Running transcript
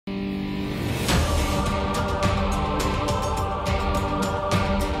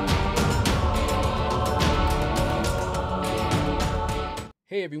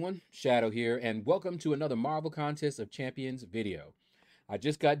Hey everyone, Shadow here, and welcome to another Marvel Contest of Champions video. I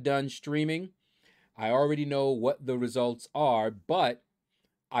just got done streaming. I already know what the results are, but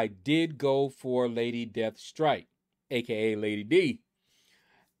I did go for Lady DeathStrike, aka Lady D.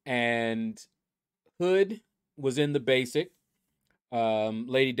 And Hood was in the basic.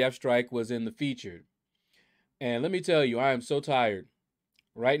 Lady DeathStrike was in the featured. And let me tell you, I am so tired.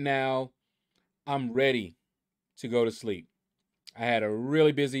 Right now, I'm ready to go to sleep. I had a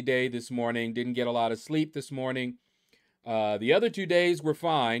really busy day this morning, didn't get a lot of sleep this morning. The other 2 days were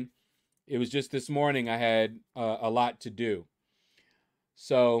fine. It was just this morning I had a lot to do.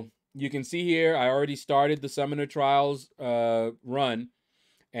 So you can see here, I already started the Summoner Trials run.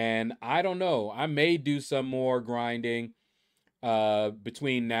 And I don't know, I may do some more grinding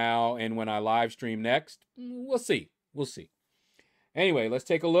between now and when I live stream next. We'll see. We'll see. Anyway, let's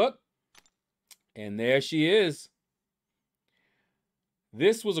take a look. And there she is.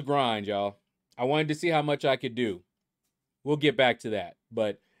 This was a grind, y'all. I wanted to see how much I could do. We'll get back to that,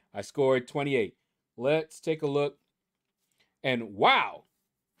 but I scored 28. Let's take a look. And wow,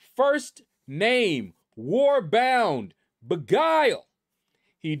 first name, Warbound, Beguile.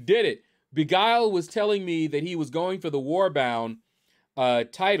 He did it. Beguile was telling me that he was going for the Warbound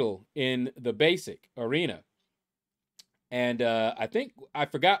title in the basic arena. And I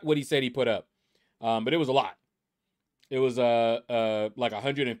forgot what he said he put up, but it was a lot. It was like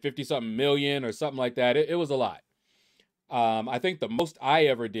 150 something million or something like that. It was a lot. I think the most I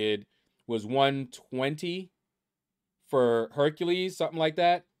ever did was 120 for Hercules, something like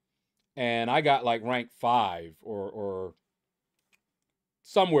that. And I got like rank 5 or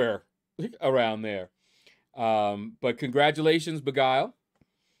somewhere around there. But congratulations, Beguile.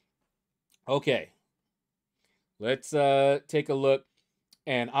 Okay. Let's take a look.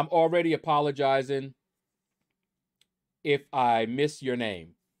 And I'm already apologizing if I miss your name.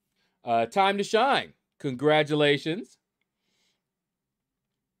 Time to shine. Congratulations.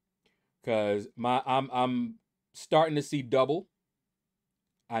 Cause I'm starting to see double.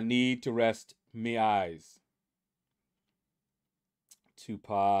 I need to rest me eyes.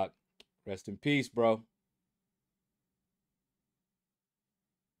 Tupac, rest in peace, bro.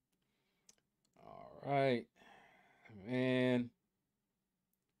 All right, man.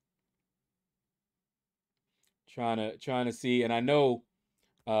 Trying to see, and I know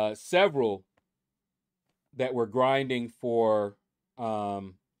several that were grinding for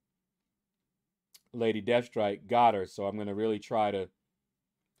Lady DeathStrike got her, so I'm gonna really try to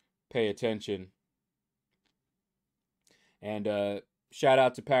pay attention. And shout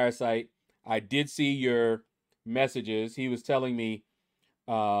out to Parasite. I did see your messages. He was telling me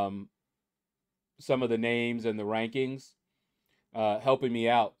some of the names and the rankings, helping me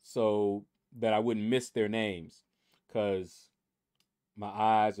out so that I wouldn't miss their names, because my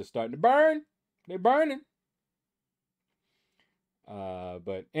eyes are starting to burn. They're burning.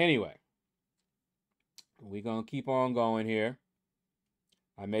 But anyway, we're going to keep on going here.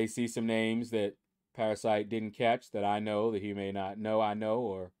 I may see some names that Parasite didn't catch that I know that he may not know I know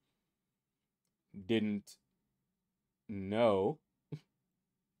or didn't know.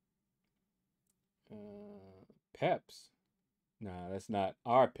 Peps. Nah, that's not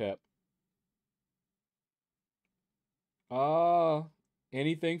our Pep.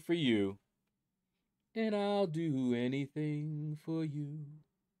 Anything for you. And I'll do anything for you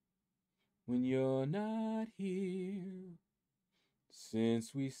when you're not here.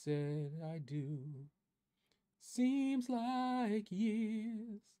 Since we said I do, seems like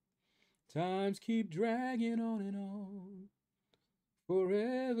years. Times keep dragging on and on.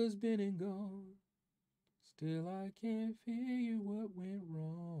 Forever's been and gone. Still I can't figure what went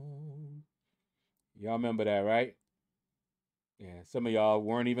wrong. Y'all remember that, right? Yeah, some of y'all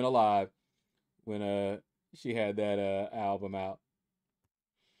weren't even alive when she had that album out.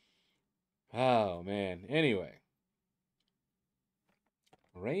 Oh man. Anyway.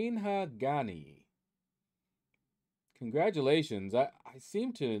 Reinha Ghani. Congratulations. I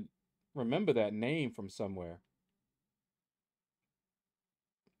seem to remember that name from somewhere.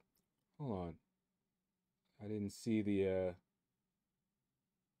 Hold on. I didn't see the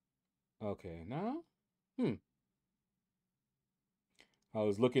okay, no? I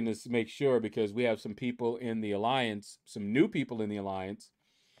was looking to make sure because we have some people in the alliance, some new people in the alliance,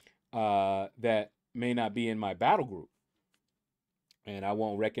 that may not be in my battle group. And I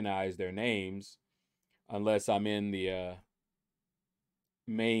won't recognize their names unless I'm in the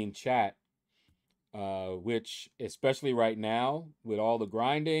main chat, which, especially right now, with all the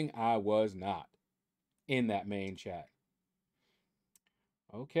grinding, I was not in that main chat.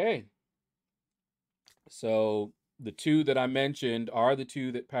 Okay. So the two that I mentioned are the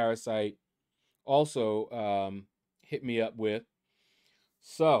two that Parasite also hit me up with.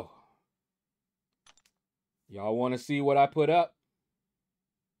 So, y'all want to see what I put up?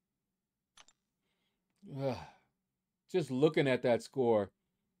 Ugh. Just looking at that score,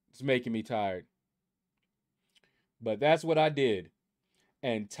 it's making me tired. But that's what I did.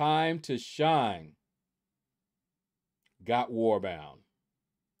 And Time to Shine got Warbound.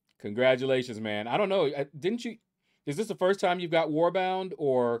 Congratulations, man. I don't know. Didn't you? Is this the first time you've got Warbound,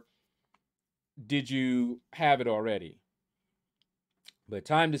 or did you have it already? But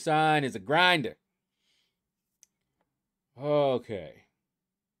Time to Shine is a grinder. Okay.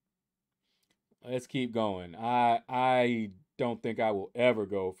 Let's keep going. I don't think I will ever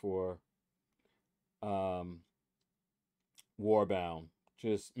go for Warbound.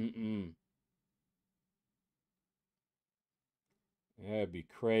 Just That'd be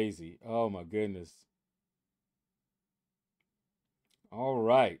crazy. Oh my goodness. All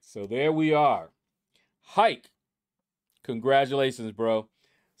right. So there we are. Hike. Congratulations, bro.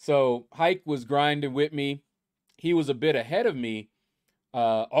 So Hike was grinding with me. He was a bit ahead of me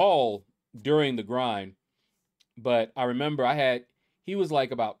all during the grind. But I remember he was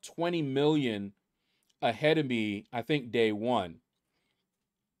like about 20 million ahead of me, I think day one.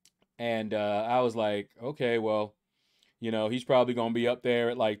 And I was like, okay, well, he's probably going to be up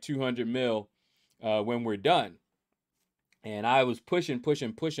there at like 200 mil when we're done. And I was pushing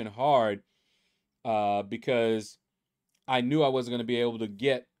hard because I knew I wasn't going to be able to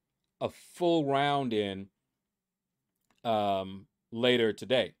get a full round in later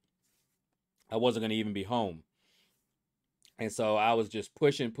today. I wasn't going to even be home. And so I was just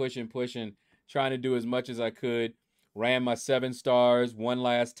pushing, trying to do as much as I could. Ran my 7 stars one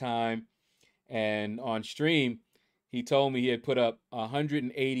last time. And on stream, he told me he had put up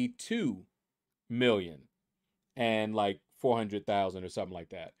 182 million and like 400,000 or something like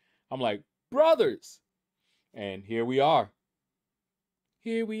that. I'm like, brothers. And here we are.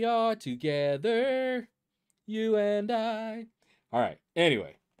 Here we are together, you and I. All right.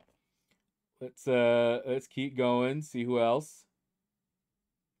 Anyway, let's keep going, see who else.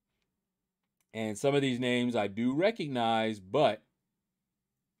 And some of these names I do recognize, but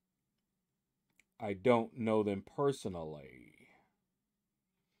I don't know them personally.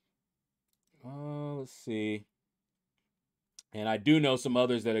 Let's see. And I do know some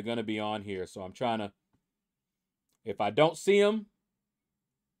others that are going to be on here, so I'm trying to, if I don't see them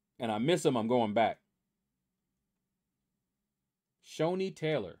and I miss them, I'm going back. Shoni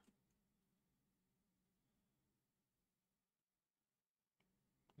Taylor.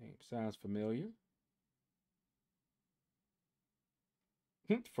 Name sounds familiar.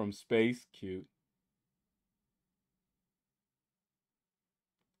 From space, cute.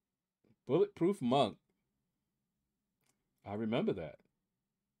 Bulletproof Monk. I remember that.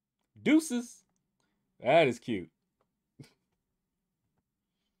 Deuces. That is cute.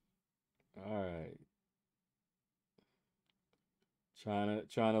 All right.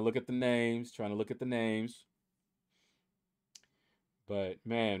 Trying to look at the names. But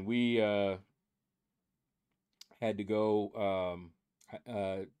man, we had to go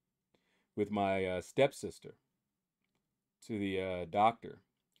with my stepsister to the doctor,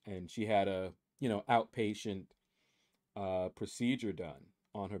 and she had a outpatient procedure done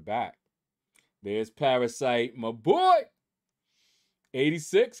on her back. There's Parasite, my boy.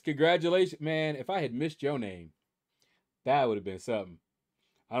 86, congratulations. Man, if I had missed your name, that would have been something.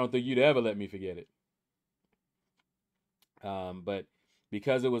 I don't think you'd ever let me forget it. But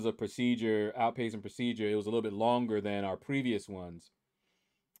because it was a procedure, outpatient procedure, it was a little bit longer than our previous ones.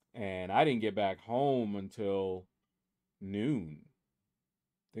 And I didn't get back home until noon.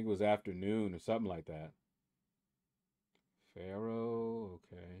 I think it was afternoon or something like that. Pharaoh,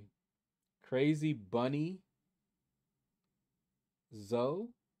 okay. Crazy Bunny. Zoe?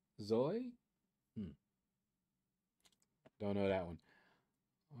 Don't know that one.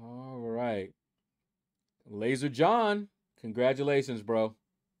 All right. Laser John, congratulations, bro.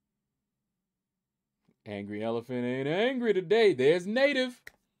 Angry Elephant ain't angry today. There's Native.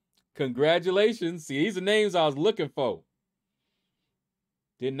 Congratulations. See, these are names I was looking for.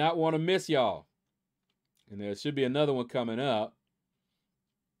 Did not want to miss y'all. And there should be another one coming up.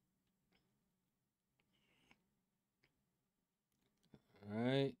 All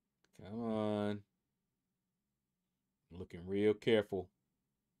right. Come on. Looking real careful.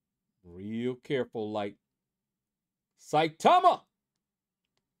 Real careful, like Saitama.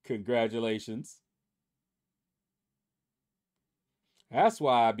 Congratulations. That's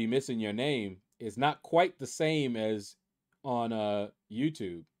why I be missing your name. It's not quite the same as on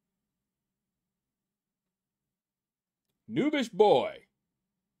YouTube. Noobish boy.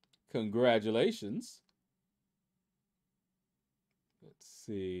 Congratulations. Let's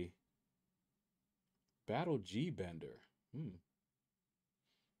see. Battle G Bender.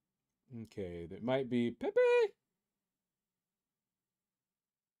 Okay, that might be Pepe. I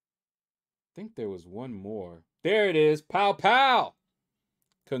think there was one more. There it is. Pow pow.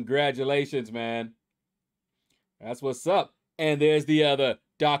 Congratulations, man. That's what's up. And there's the other,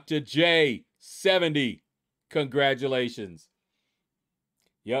 Dr. J 70. Congratulations.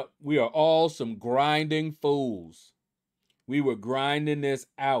 Yep, we are all some grinding fools. We were grinding this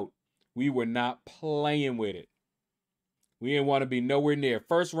out. We were not playing with it. We didn't want to be nowhere near.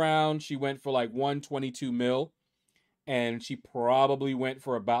 First round, she went for like 122 mil. And she probably went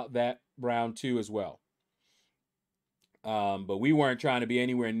for about that round 2 as well. But we weren't trying to be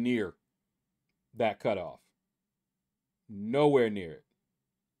anywhere near that cutoff. Nowhere near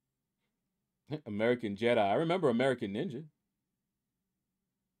it. American Jedi. I remember American Ninja.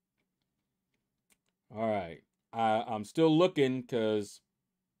 All right. I'm still looking because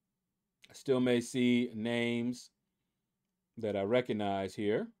I still may see names that I recognize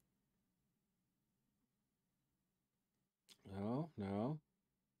here. No.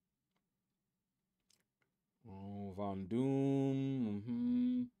 Oh, Von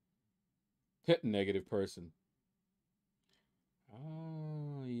Doom. Hit negative person.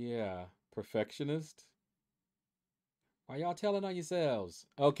 Oh, yeah. Perfectionist. Why y'all telling on yourselves?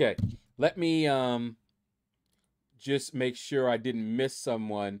 Okay. Let me just make sure I didn't miss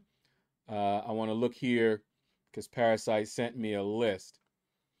someone. I want to look here because Parasite sent me a list.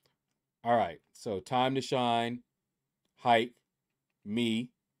 All right. So Time to Shine, Hike,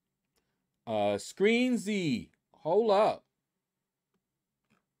 me, Screen Z. Hold up.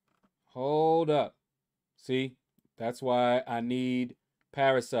 See, that's why I need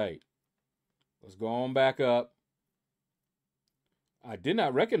Parasite. Let's go on back up. I did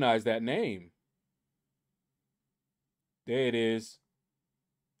not recognize that name. There it is.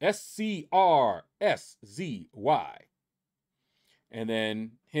 SCRSZY. And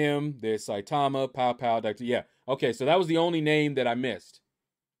then him, there's Saitama, Pow Pow, Dr. Yeah. Okay, so that was the only name that I missed.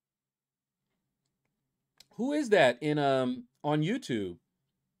 Who is that in on YouTube?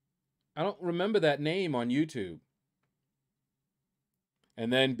 I don't remember that name on YouTube.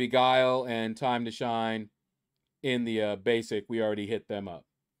 And then Beguile and Time to Shine in the basic, we already hit them up.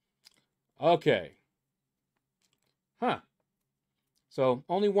 Okay. So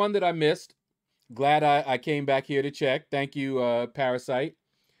only one that I missed. Glad I came back here to check. Thank you, Parasite,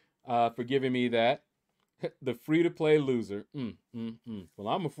 for giving me that. The free-to-play loser. Well,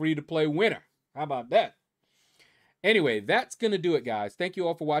 I'm a free-to-play winner. How about that? Anyway, that's going to do it, guys. Thank you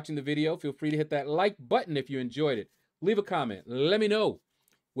all for watching the video. Feel free to hit that like button if you enjoyed it. Leave a comment. Let me know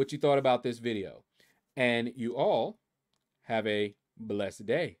what you thought about this video. And you all have a blessed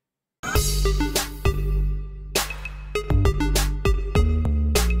day.